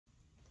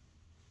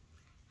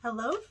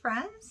Hello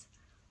friends,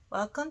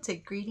 welcome to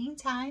Greeting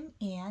Time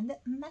and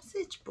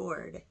Message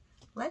Board.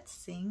 Let's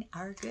sing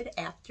our good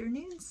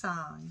afternoon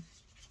song.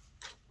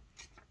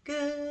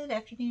 Good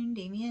afternoon,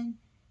 Damien.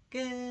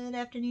 Good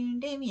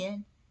afternoon,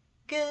 Damien.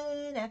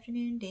 Good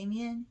afternoon,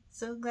 Damien.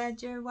 So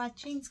glad you're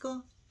watching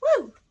school.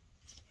 Woo!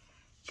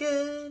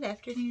 Good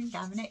afternoon,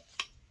 Dominic.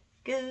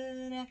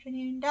 Good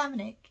afternoon,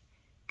 Dominic.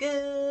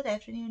 Good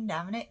afternoon,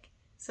 Dominic.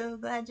 So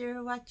glad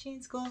you're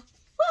watching school.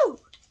 Woo!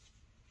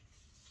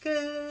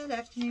 Good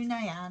afternoon,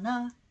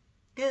 Ayana.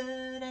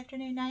 Good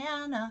afternoon,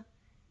 Ayana.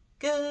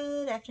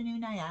 Good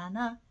afternoon,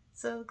 Ayana.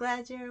 So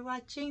glad you're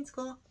watching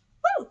school.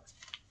 Woo!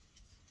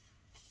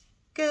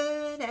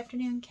 Good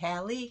afternoon,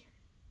 Callie.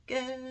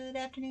 Good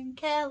afternoon,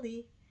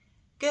 Callie.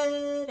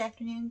 Good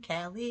afternoon,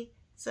 Callie.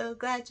 So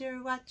glad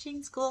you're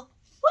watching school.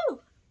 Woo!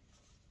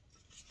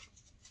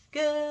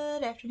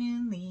 Good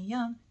afternoon,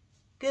 Liam.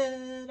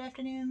 Good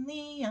afternoon,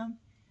 Liam.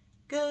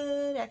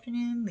 Good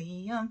afternoon,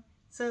 Liam.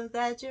 So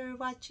glad you're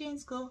watching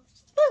school.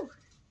 Woo!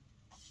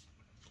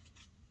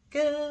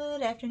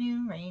 Good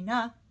afternoon,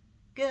 Raina.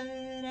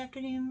 Good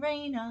afternoon,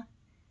 Raina.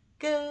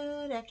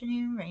 Good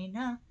afternoon,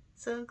 Raina.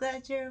 So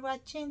glad you're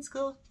watching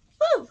school.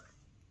 Woo!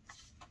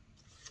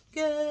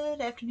 Good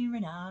afternoon,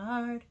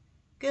 Renard.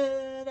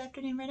 Good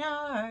afternoon,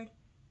 Renard.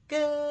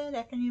 Good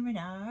afternoon,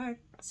 Renard.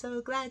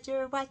 So glad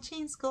you're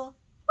watching school.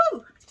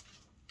 Woo!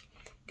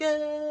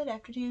 Good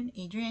afternoon,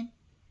 Adrian.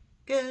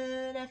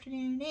 Good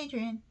afternoon,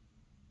 Adrian.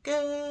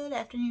 Good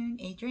afternoon,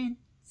 Adrian.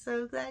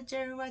 So glad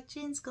you're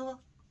watching school.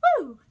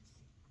 Woo!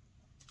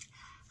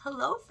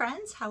 Hello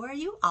friends, how are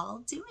you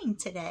all doing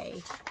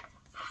today?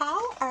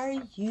 How are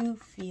you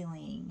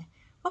feeling?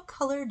 What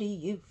color do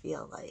you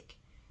feel like?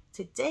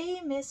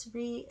 Today Miss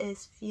Ree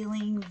is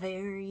feeling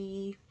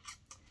very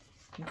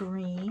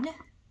green,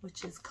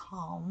 which is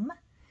calm.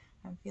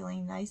 I'm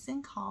feeling nice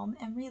and calm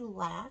and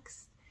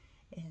relaxed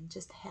and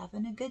just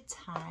having a good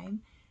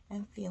time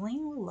and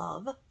feeling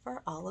love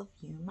for all of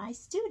you, my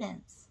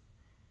students.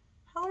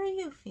 How are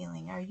you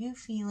feeling? Are you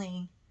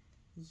feeling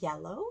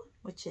yellow,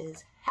 which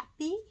is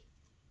happy?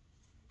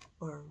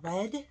 Or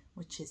red,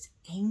 which is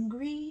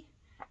angry?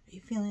 Are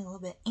you feeling a little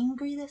bit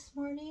angry this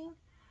morning?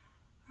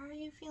 Or are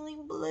you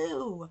feeling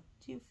blue?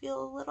 Do you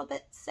feel a little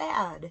bit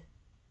sad?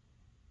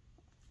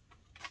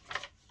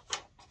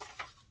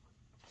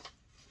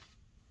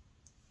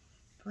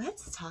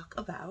 Let's talk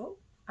about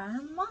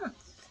our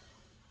month.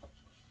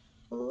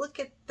 Look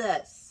at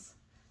this.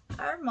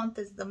 Our month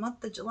is the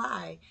month of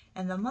July,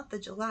 and the month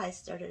of July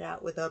started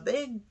out with a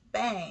big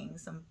bang,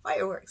 some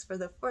fireworks for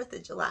the 4th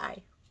of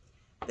July.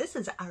 This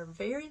is our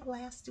very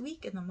last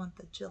week in the month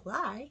of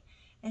July,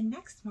 and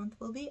next month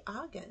will be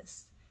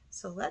August.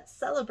 So let's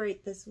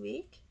celebrate this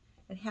week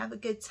and have a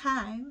good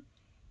time,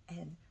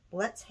 and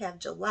let's have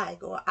July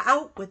go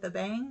out with a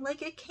bang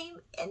like it came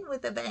in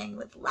with a bang,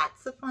 with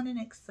lots of fun and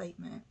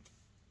excitement.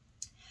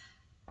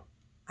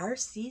 Our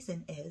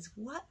season is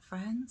what,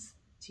 friends?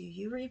 Do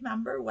you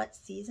remember what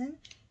season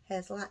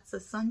has lots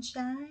of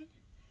sunshine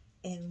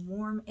and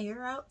warm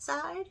air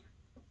outside?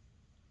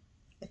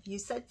 If you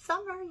said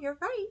summer, you're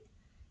right.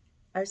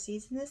 Our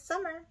season is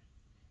summer.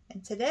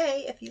 And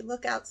today, if you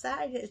look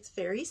outside, it's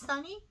very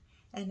sunny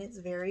and it's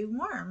very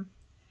warm.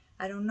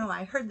 I don't know,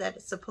 I heard that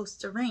it's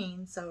supposed to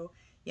rain, so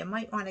you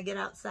might want to get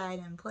outside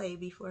and play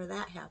before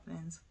that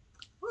happens.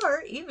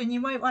 Or even you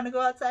might want to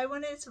go outside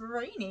when it's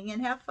raining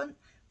and have fun,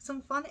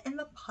 some fun in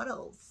the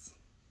puddles.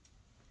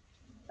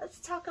 Let's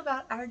talk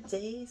about our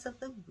days of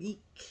the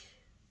week.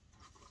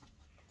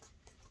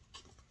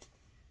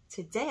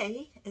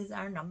 Today is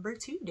our number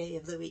 2 day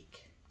of the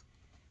week.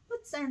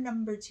 What's our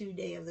number 2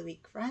 day of the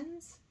week,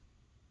 friends?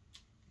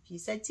 If you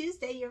said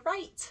Tuesday, you're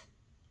right.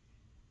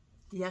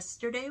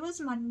 Yesterday was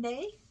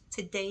Monday,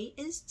 today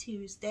is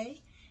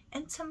Tuesday,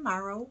 and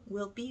tomorrow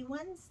will be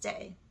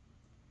Wednesday.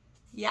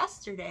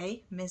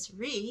 Yesterday, Miss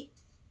Ree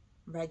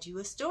read you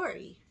a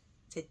story.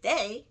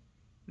 Today,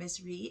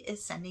 Miss Ree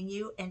is sending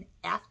you an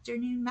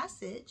afternoon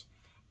message,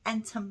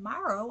 and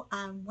tomorrow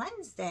on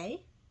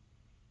Wednesday,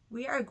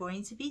 we are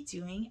going to be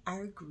doing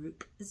our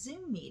group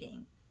Zoom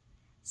meeting.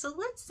 So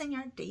let's sing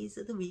our Days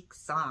of the Week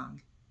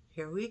song.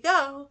 Here we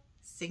go.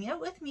 Sing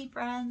it with me,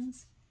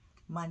 friends.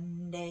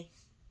 Monday,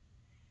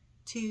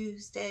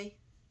 Tuesday,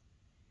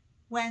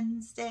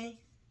 Wednesday,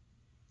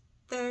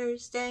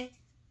 Thursday,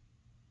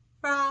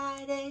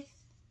 Friday,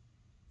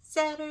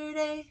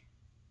 Saturday,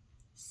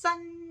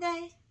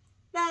 Sunday,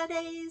 the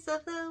days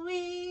of the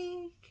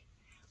week.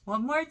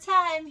 One more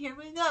time, here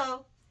we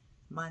go.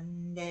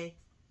 Monday,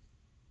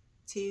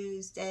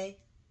 Tuesday,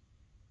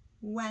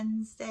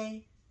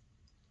 Wednesday,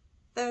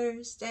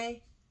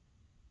 Thursday,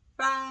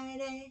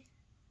 Friday,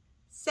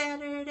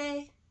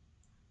 Saturday,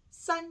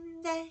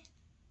 Sunday,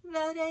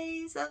 the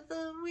days of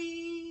the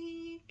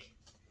week.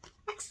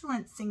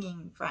 Excellent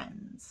singing,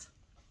 friends.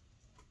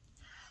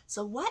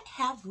 So what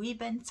have we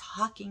been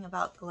talking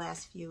about the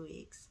last few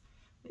weeks?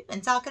 We've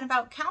been talking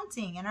about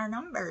counting and our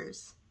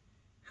numbers.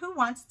 Who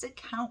wants to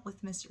count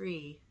with Miss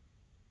Ree?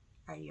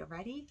 Are you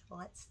ready?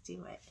 Let's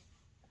do it.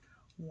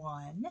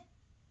 1,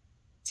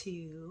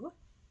 2,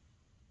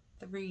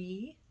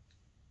 3,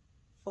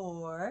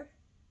 4,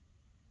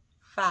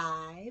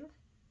 5,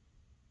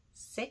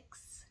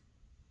 6,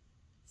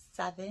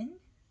 7,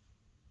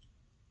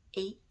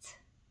 8,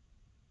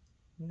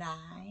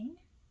 9,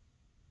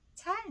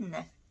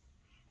 10.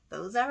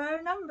 Those are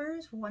our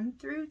numbers, 1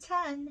 through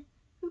 10.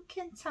 Who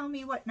can tell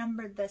me what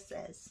number this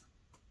is?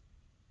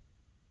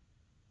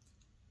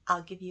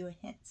 I'll give you a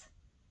hint.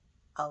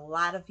 A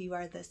lot of you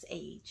are this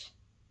age.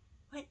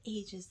 What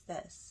age is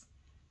this?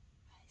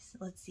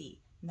 Let's see.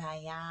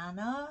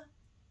 Nyana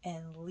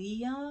and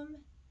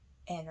Liam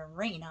and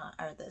Raina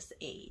are this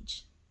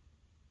age.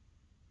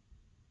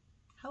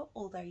 How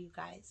old are you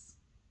guys?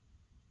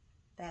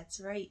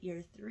 That's right,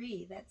 you're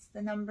 3. That's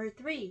the number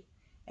 3.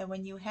 And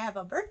when you have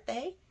a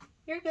birthday,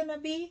 you're gonna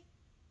be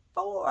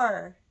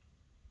 4.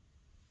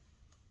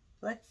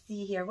 Let's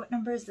see here. What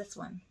number is this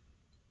one?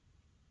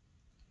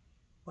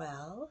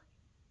 Well,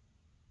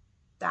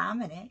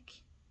 Dominic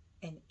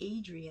and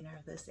Adrian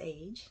are this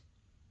age.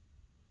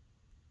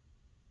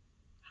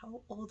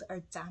 How old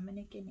are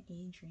Dominic and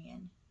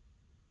Adrian?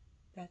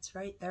 That's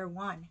right, they're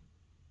 1.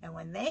 And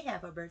when they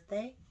have a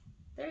birthday,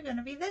 they're going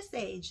to be this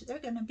age. They're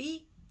going to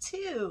be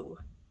 2.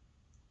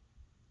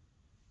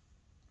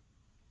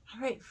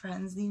 All right,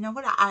 friends, you know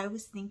what I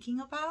was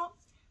thinking about?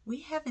 We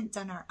haven't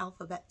done our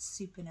alphabet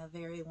soup in a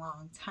very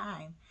long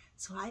time,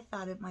 so I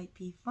thought it might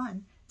be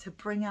fun to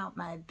bring out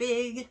my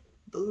big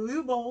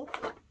blue bowl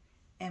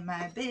and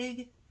my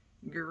big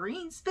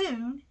green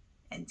spoon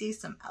and do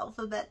some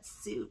alphabet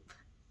soup.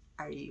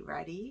 Are you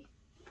ready?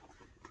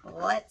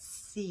 Let's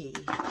see.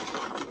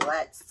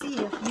 Let's see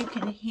if you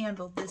can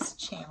handle this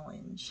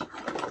challenge.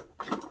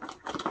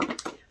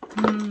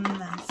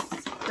 I'm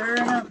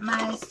stirring up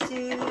my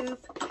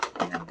soup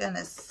and I'm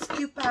gonna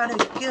scoop out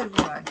a good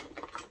one.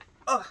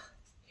 Oh,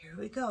 here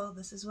we go.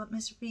 This is what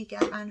Miss Ree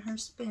got on her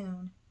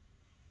spoon.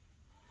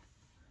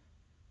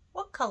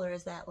 What color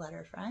is that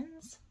letter,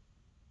 friends?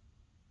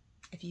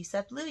 If you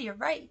said blue, you're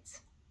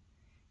right.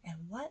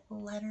 And what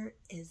letter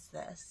is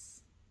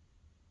this?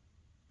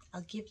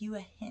 I'll give you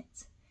a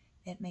hint.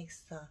 It makes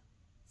the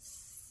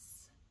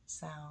S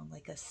sound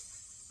like a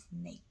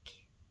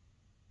snake.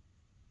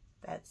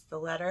 That's the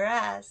letter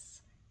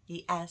S.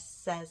 The S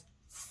says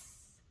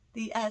S.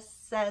 The S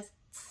says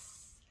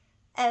S.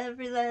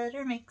 Every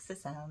letter makes a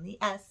sound. The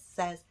S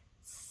says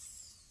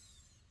S.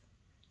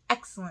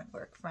 Excellent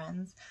work,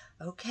 friends.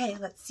 Okay,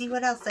 let's see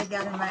what else I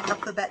got in my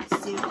alphabet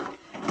soup.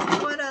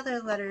 What other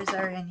letters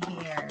are in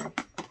here?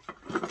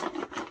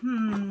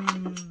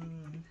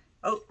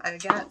 Oh, I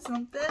got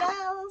something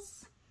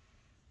else.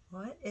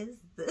 What is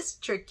this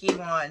tricky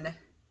one?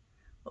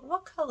 Well,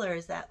 what color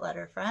is that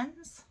letter,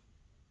 friends?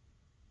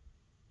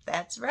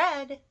 That's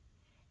red.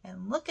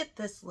 And look at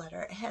this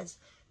letter. It has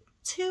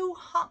 2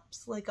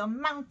 humps like a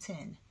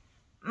mountain.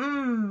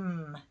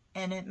 And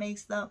it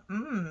makes the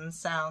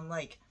sound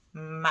like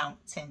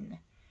mountain.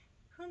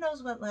 Who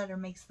knows what letter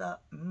makes the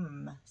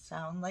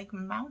sound like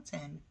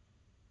mountain?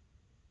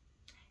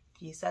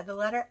 If you said the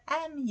letter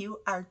M,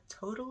 you are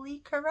totally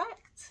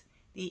correct.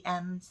 The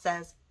M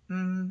says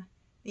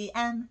The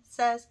M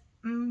says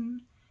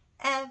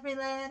Every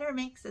letter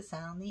makes a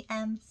sound. The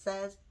M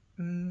says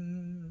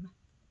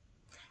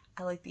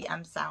I like the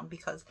M sound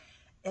because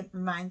it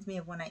reminds me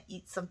of when I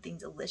eat something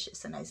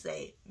delicious and I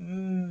say,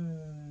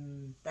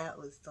 that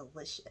was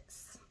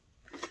delicious.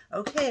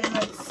 Okay,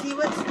 let's see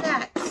what's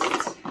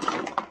next.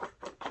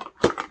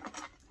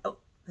 Oh,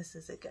 this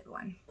is a good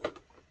one.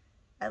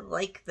 I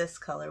like this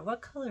color.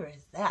 What color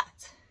is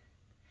that?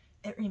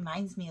 It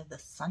reminds me of the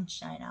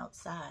sunshine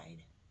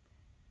outside.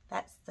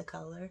 That's the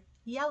color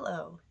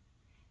yellow.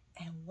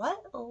 And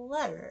what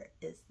letter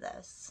is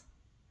this?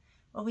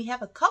 Well, we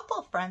have a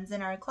couple friends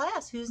in our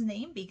class whose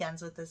name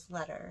begins with this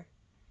letter.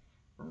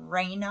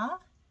 Raina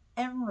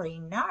and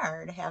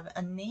Reynard have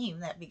a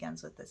name that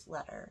begins with this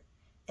letter.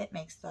 It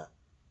makes the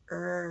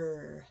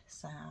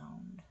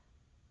sound.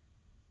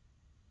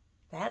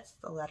 That's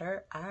the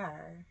letter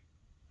R.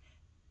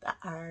 The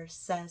R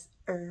says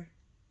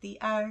The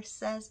R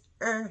says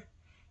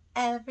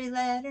Every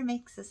letter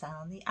makes a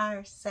sound. The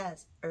R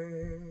says All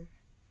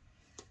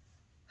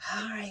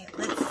right,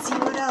 let's see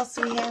what else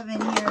we have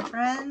in here,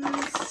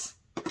 friends.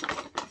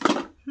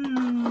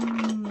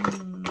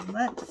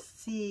 Let's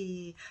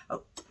see.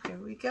 Oh, here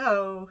we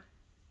go.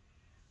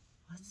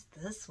 What's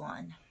this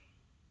one?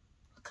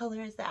 What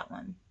color is that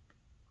one?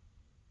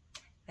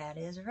 That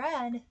is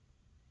red.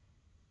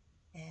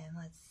 And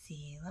let's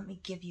see. Let me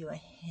give you a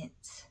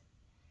hint.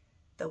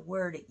 The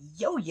word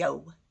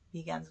yo-yo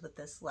begins with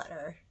this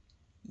letter.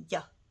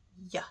 Yeah.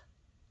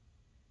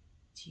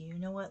 Do you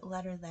know what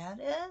letter that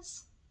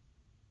is?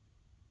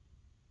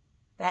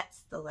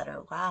 That's the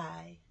letter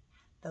Y.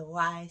 The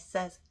Y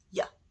says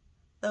yeah.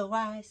 The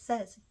Y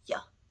says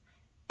yeah.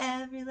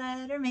 Every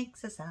letter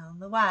makes a sound.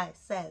 The Y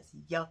says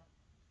yeah.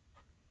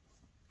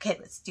 Okay,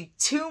 let's do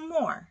 2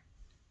 more.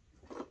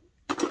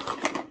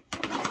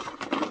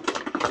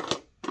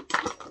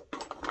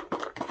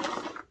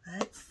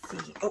 Let's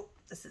see. Oh,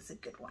 this is a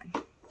good one.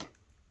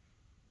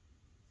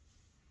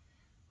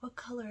 What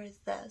color is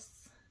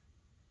this?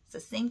 It's the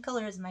same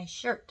color as my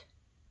shirt.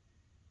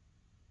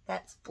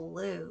 That's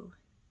blue.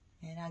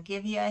 And I'll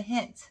give you a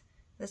hint.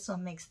 This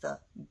one makes the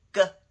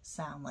G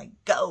sound, like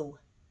go.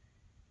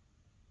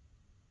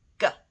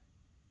 G.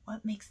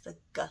 What makes the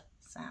G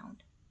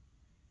sound?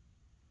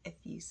 If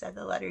you said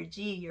the letter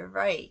G, you're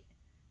right.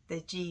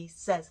 The G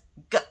says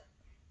G.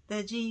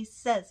 The G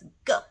says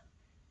G.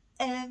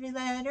 Every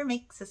letter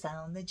makes a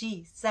sound. The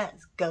G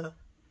says G.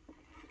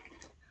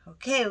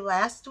 Okay,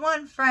 last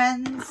one,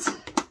 friends.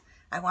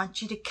 I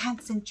want you to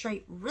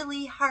concentrate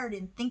really hard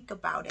and think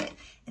about it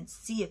and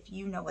see if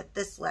you know what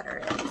this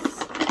letter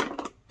is.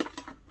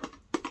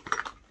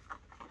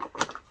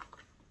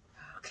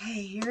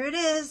 Okay, here it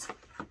is.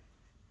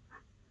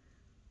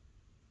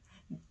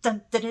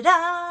 Dun, da, da,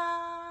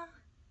 da.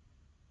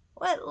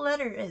 What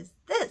letter is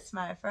this,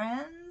 my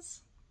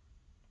friends?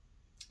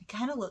 It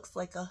kind of looks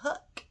like a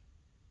hook.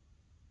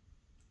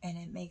 And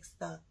it makes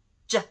the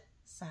J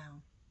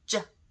sound. J,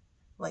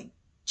 like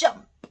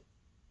jump.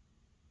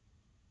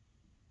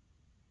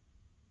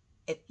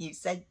 If you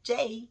said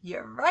J,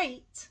 you're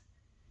right.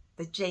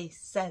 The J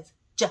says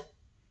J.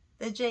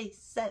 The J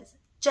says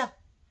J.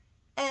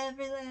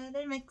 Every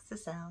letter makes a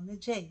sound. The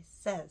J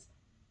says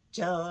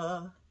J.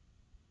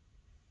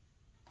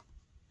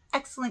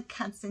 Excellent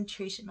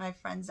concentration, my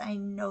friends. I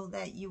know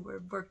that you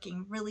were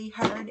working really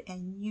hard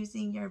and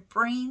using your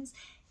brains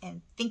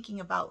and thinking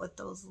about what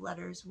those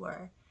letters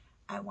were.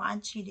 I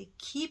want you to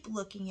keep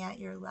looking at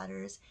your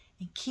letters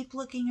and keep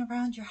looking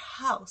around your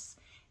house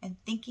and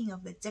thinking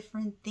of the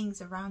different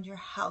things around your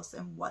house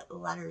and what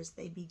letters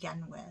they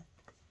begin with.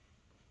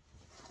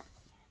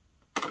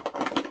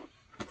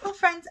 Well,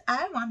 friends,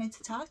 I wanted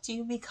to talk to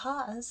you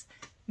because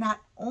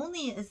not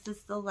only is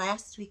this the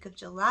last week of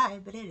July,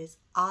 but it is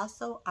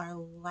also our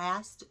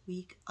last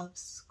week of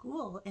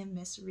school in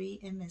Miss Ree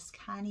and Miss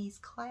Connie's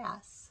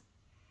class.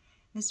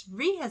 Miss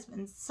Ree has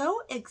been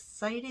so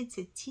excited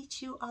to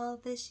teach you all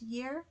this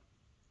year.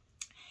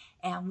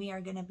 And we are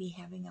going to be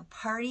having a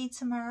party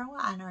tomorrow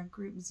on our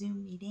group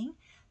Zoom meeting.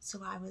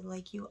 So I would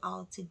like you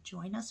all to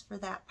join us for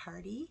that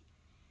party.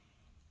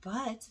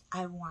 But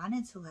I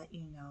wanted to let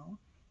you know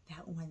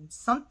that when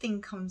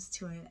something comes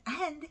to an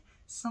end,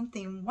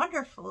 something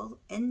wonderful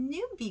and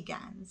new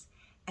begins.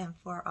 And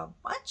for a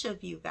bunch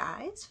of you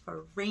guys,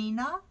 for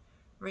Raina,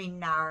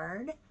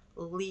 Reynard,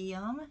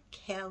 Liam,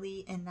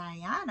 Kelly, and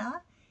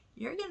Nyana,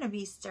 you're going to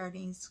be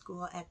starting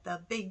school at the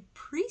big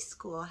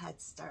preschool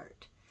Head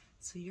Start.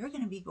 So you're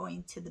going to be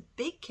going to the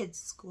big kids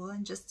school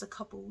in just a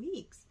couple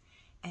weeks.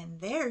 And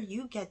there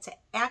you get to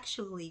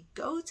actually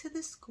go to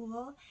the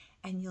school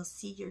and you'll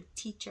see your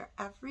teacher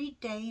every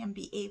day and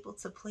be able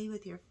to play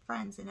with your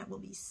friends. And it will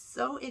be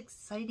so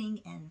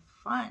exciting and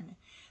fun.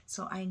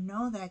 So I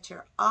know that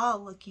you're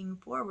all looking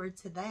forward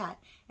to that.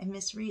 And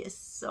Miss Ree is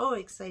so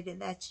excited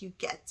that you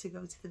get to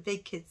go to the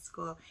big kids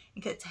school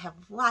and get to have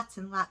lots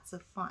and lots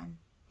of fun.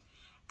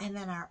 And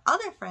then our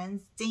other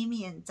friends,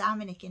 Damien,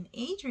 Dominic, and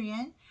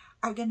Adrian,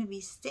 are going to be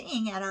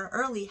staying at our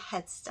early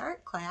Head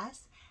Start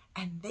class,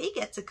 and they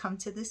get to come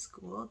to the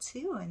school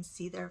too and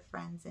see their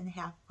friends and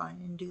have fun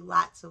and do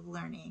lots of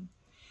learning.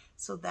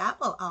 So that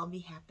will all be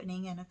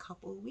happening in a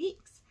couple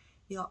weeks.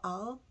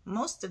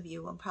 Most of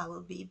you will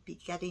probably be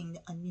getting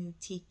a new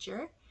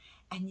teacher,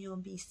 and you'll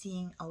be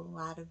seeing a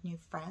lot of new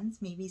friends,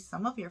 maybe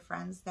some of your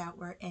friends that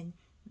were in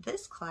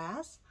this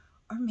class,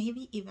 or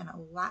maybe even a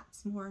lot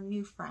more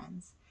new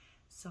friends.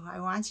 So I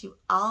want you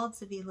all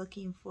to be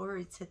looking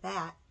forward to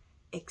that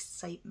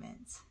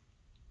excitement.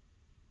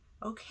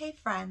 Okay,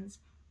 friends,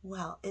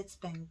 well, it's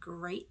been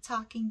great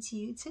talking to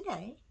you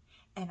today,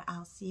 and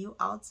I'll see you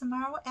all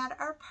tomorrow at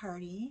our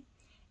party.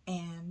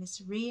 And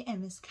Miss Ree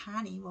and Miss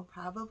Connie will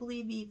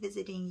probably be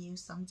visiting you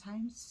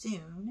sometime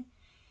soon.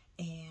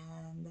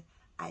 And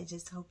I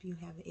just hope you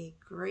have a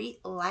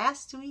great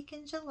last week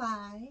in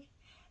July.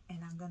 And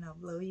I'm going to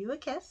blow you a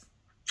kiss.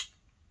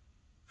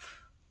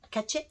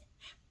 Catch it.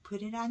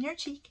 Put it on your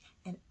cheek,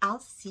 and I'll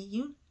see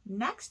you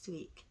next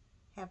week.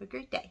 Have a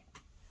great day.